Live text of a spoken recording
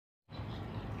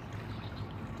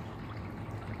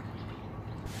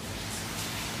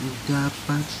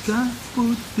Dapatkah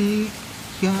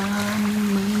putihkan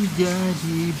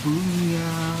menjadi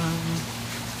bunga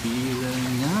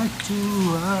kiranya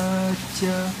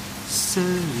cuaca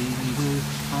sering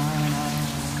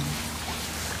berpanas?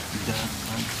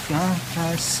 Dapatkah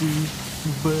kasih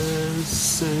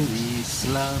berseri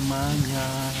selamanya?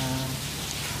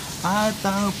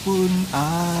 Ataupun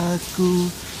aku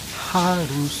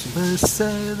harus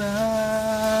berserah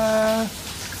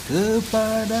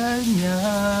kepadanya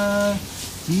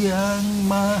yang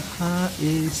Maha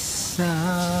Esa?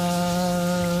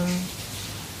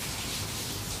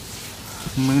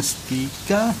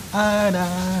 Mestikah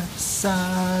ada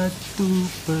satu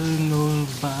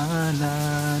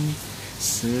pengorbanan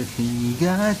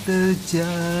sehingga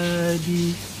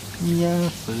terjadinya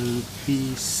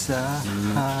perpisahan?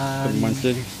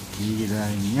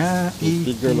 Kiranya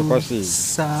itu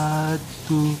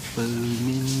satu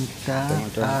permintaan.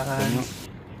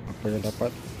 Apa yang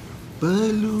dapat?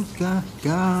 Perlukah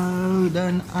kau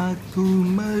dan aku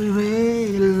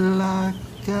merelakan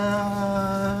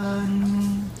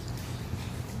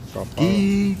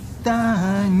kita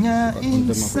hanya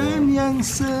insan yang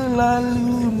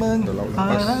selalu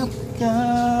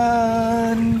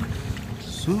mengharapkan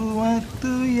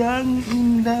suatu yang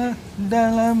indah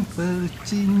dalam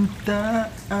percintaan.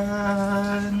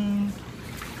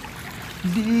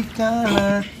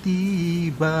 Dikala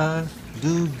tiba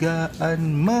dugaan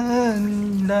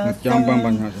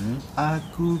mendatang,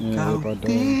 aku kau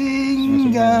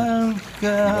tinggalkan.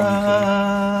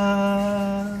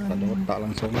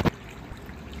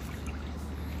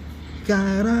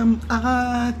 Karam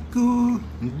aku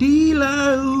di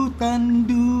lautan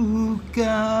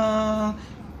duka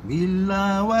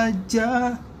bila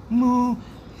wajahmu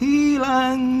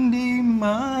hilang di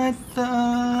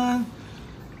mata.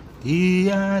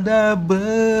 Tiada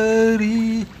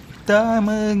berita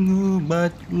mengubat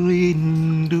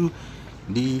rindu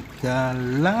di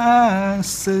kala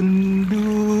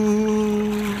sendu.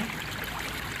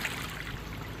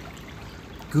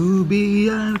 Ku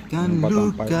biarkan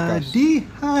luka di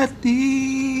hati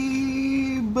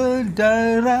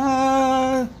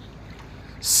berdarah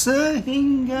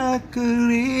sehingga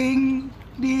kering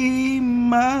di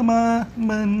mama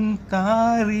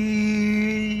mentari.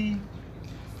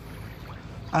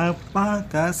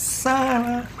 Apakah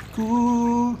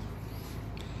salahku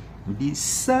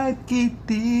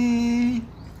disakiti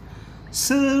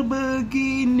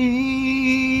sebegini?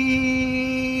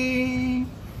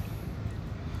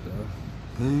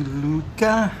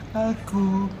 Perlukah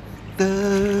aku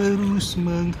terus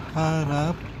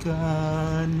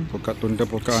mengharapkan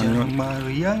jamar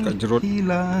yang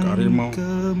hilang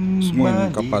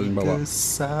kembali ke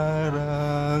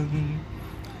sarang?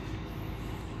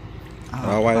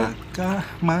 Apakah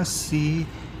masih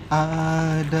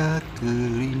ada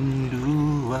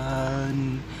kerinduan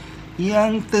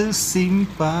yang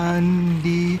tersimpan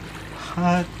di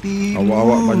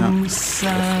hatimu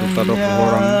sayang?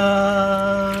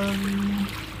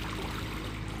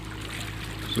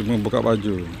 Semua buka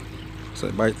baju,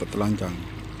 baik tak terlancang.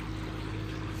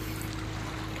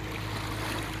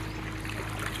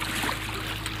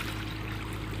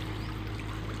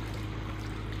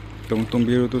 Tung-tung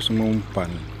biru tu semua umpan.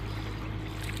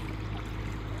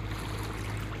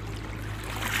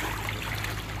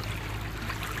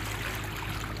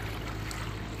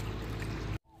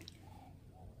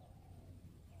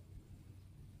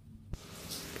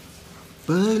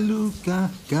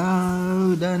 Perlukah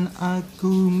kau dan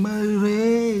aku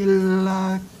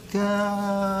merelakan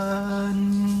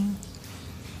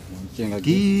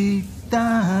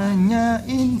kita hanya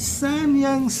insan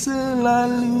yang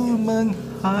selalu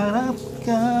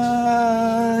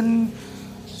mengharapkan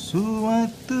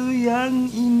suatu yang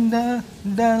indah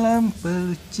dalam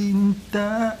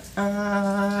percintaan?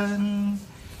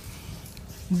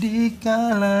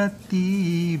 Dikala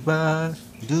tiba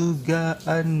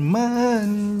dugaan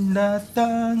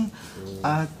mendatang,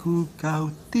 aku kau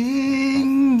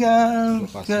tinggalkan.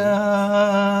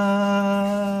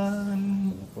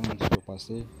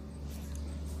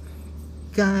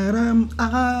 Karam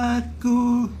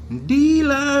aku di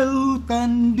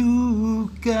lautan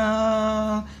duka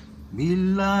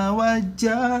bila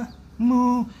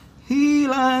wajahmu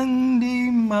hilang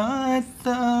di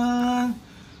mata.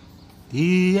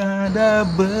 Tiada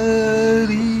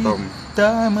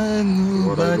berita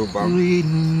mengubat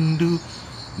rindu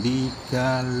di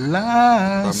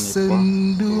kala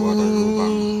sendu.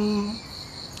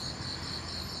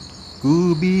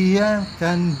 Ku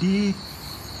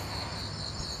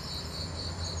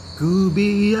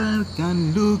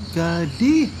biarkan luka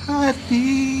di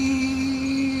hati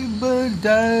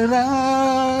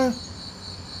berdarah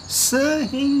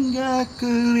sehingga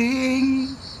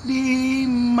kering di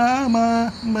mama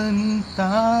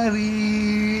mentari.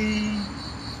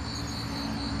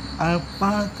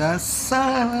 Apakah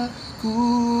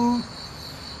salahku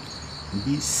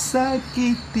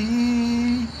disakiti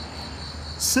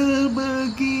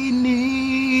sebegini?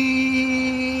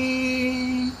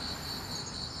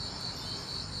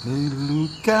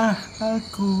 Perlukah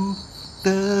aku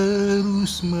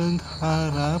terus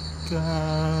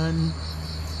mengharapkan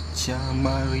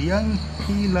camar yang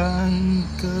hilang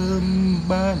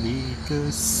kembali ke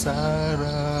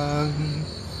sarang?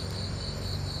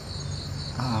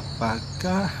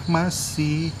 Apakah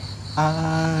masih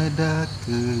ada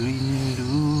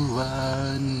kerinduan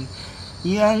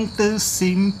yang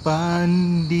tersimpan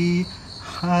di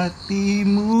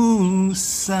hatimu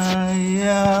sayang?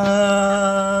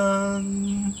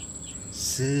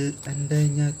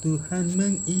 Seandainya Tuhan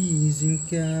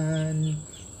mengizinkan,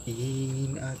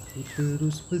 ingin aku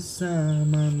terus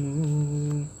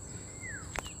bersamamu.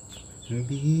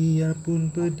 Biarpun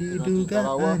pedih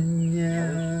dugaannya,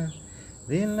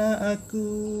 rela aku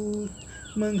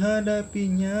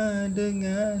menghadapinya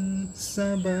dengan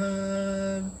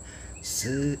sabar.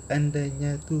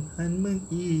 Seandainya Tuhan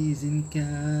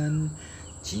mengizinkan,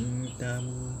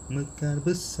 cintamu mekar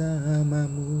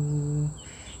bersamamu.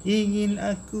 Ingin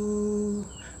aku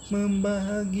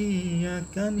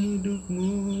membahagiakan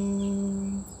hidupmu.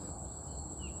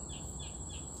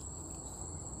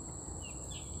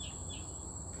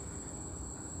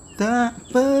 Tak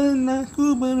pernah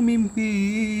ku bermimpi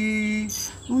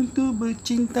untuk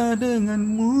bercinta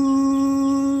denganmu,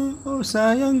 oh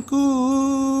sayangku.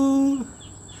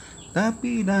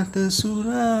 Tapi dah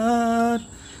tersurat,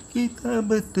 kita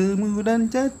bertemu dan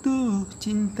jatuh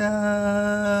cinta.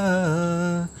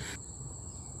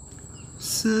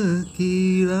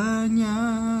 Sekiranya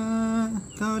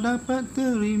kau dapat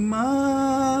terima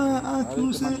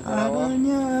aku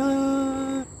seadanya,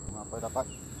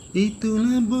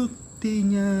 itulah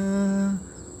buktinya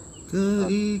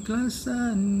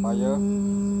keikhlasanmu.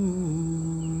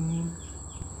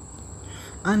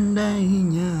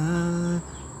 Andainya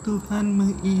Tuhan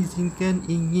mengizinkan,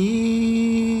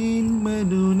 ingin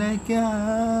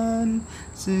menunaikan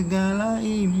segala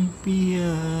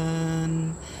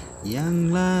impian yang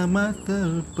lama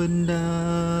terpendam.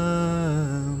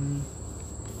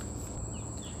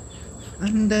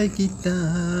 Andai kita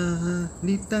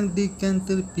ditakdirkan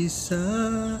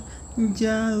terpisah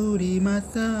jauh di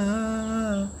mata,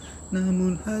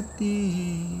 namun hati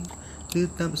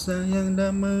tetap sayang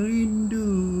dan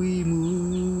merinduimu.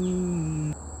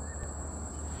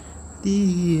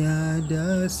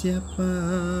 Tiada siapa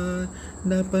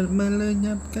dapat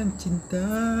melenyapkan cinta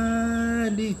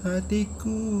di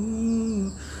hatiku,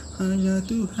 hanya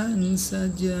Tuhan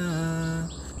saja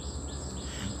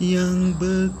yang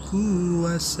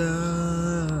berkuasa.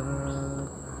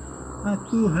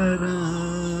 Aku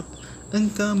harap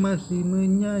engkau masih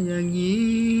menyayangi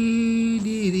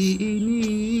diri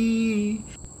ini,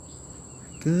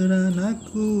 kerana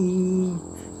aku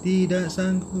tidak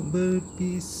sanggup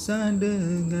berpisah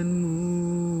denganmu.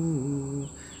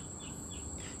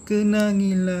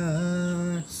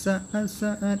 Kenangilah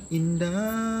saat-saat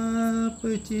indah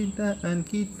percintaan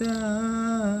kita,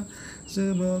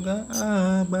 semoga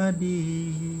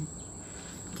abadi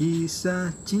kisah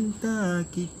cinta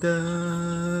kita.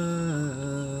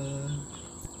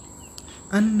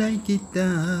 Andai kita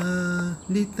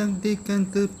ditakdirkan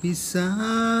terpisah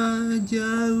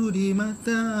jauh di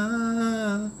mata,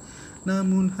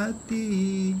 namun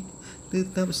hati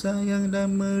tetap sayang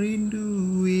dan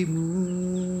merinduimu.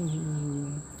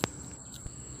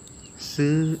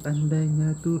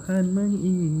 Seandainya Tuhan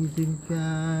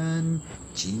mengizinkan,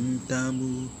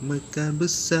 cintamu mekar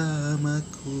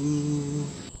bersamaku.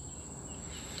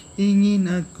 Ingin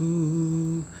aku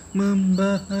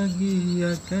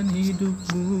membahagiakan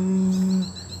hidupmu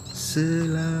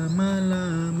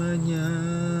selama-lamanya.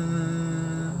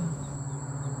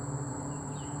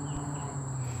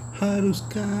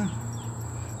 Haruskah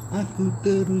aku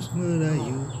terus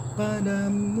merayu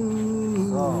padamu?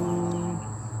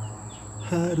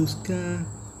 Haruskah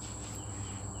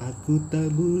aku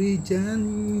taburi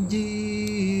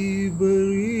janji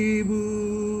beribu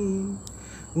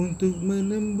untuk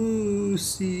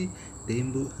menembusi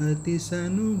tembok hati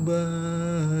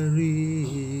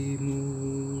sanubarimu?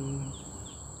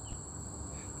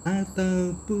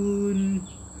 Ataupun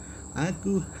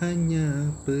aku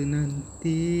hanya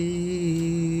penanti?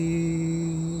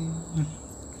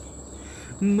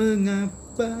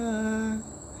 Mengapa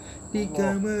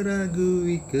jika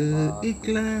meragui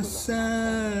keikhlasan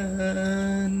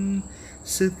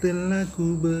setelah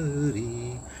ku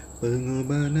beri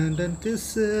pengorbanan dan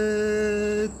kesetiaan.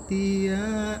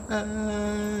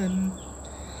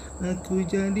 Aku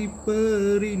jadi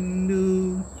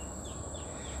perindu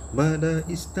pada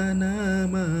istana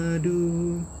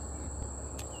madu,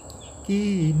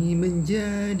 kini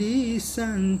menjadi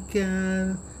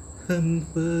sangkar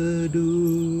empedu.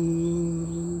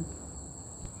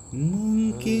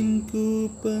 Mungkin ku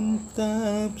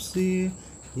pentafsir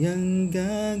yang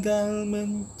gagal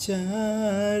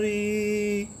mencari.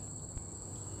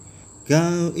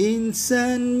 Kau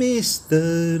insan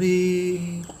misteri,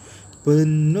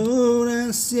 penuh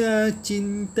rahsia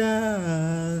cinta.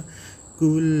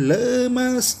 Ku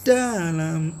lemas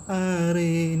dalam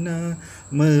arena,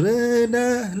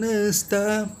 meredah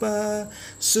nestapa.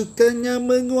 Sukanya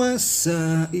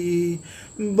menguasai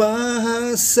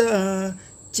bahasa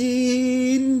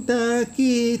cinta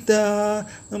kita.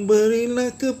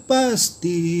 Berilah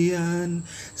kepastian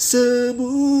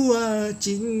sebuah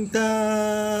cinta.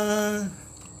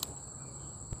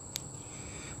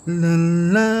 La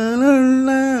la la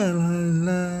la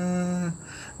la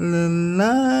la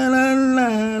la la la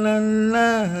la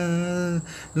la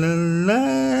la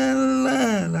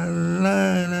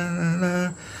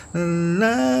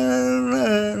la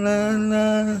la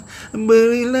la.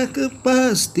 Berilah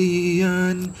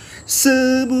kepastian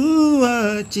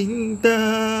sebuah cinta.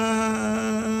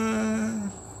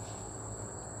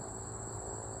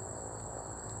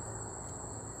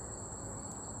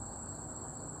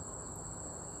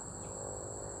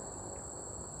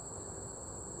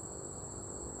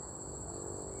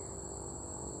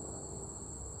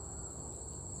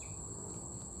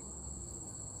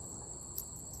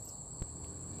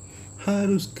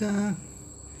 Haruskah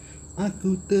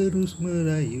aku terus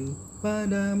merayu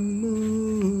padamu?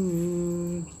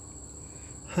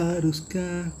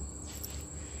 Haruskah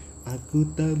aku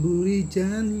taburi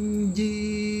janji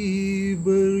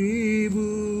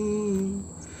beribu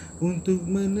untuk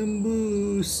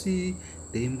menembusi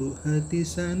tembok hati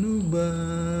sanubarimu?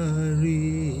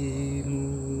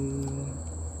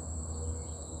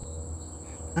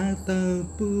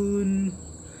 Ataupun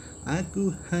aku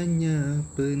hanya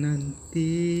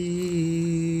penanti?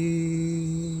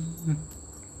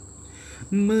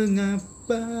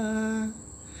 Mengapa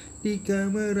jika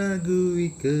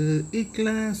meragui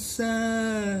keikhlasan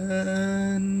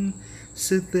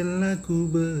setelah ku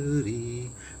beri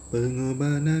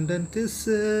pengorbanan dan kesetiaan?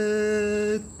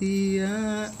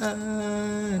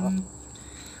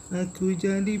 Aku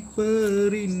jadi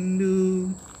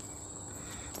perindu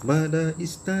pada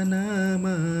istana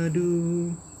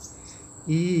madu,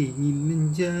 ingin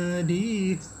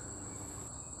menjadi,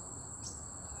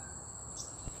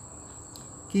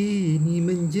 kini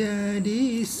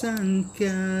menjadi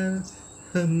sangkar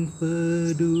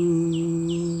empedu.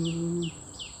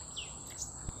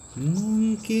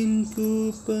 Mungkin ku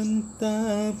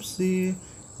pentafsir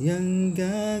yang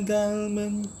gagal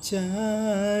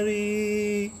mencari.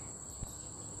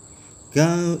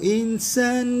 Kau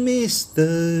insan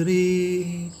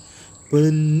misteri,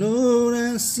 penuh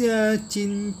rahsia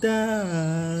cinta.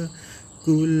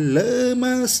 Ku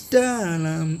lemas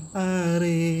dalam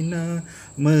arena,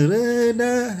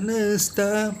 meredah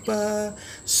nestapa.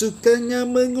 Sukanya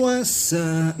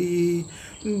menguasai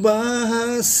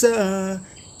bahasa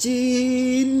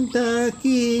cinta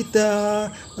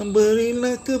kita.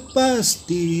 Berilah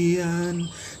kepastian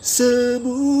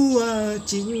sebuah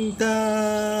cinta.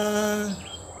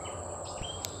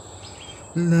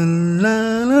 La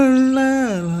la la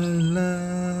la la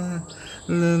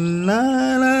la la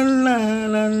la la la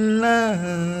la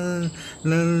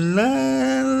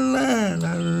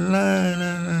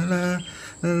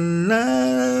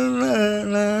la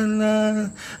la la.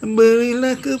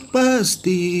 Berilah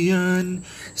kepastian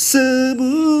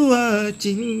sebuah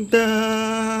cinta.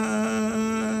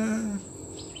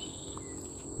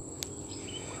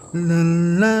 La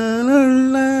la la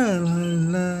la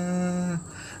la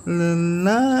la la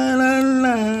la la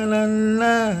la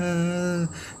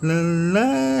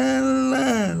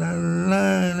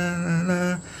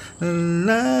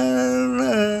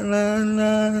la la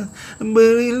la.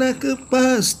 Berilah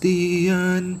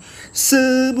kepastian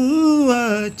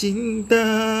sebuah cinta.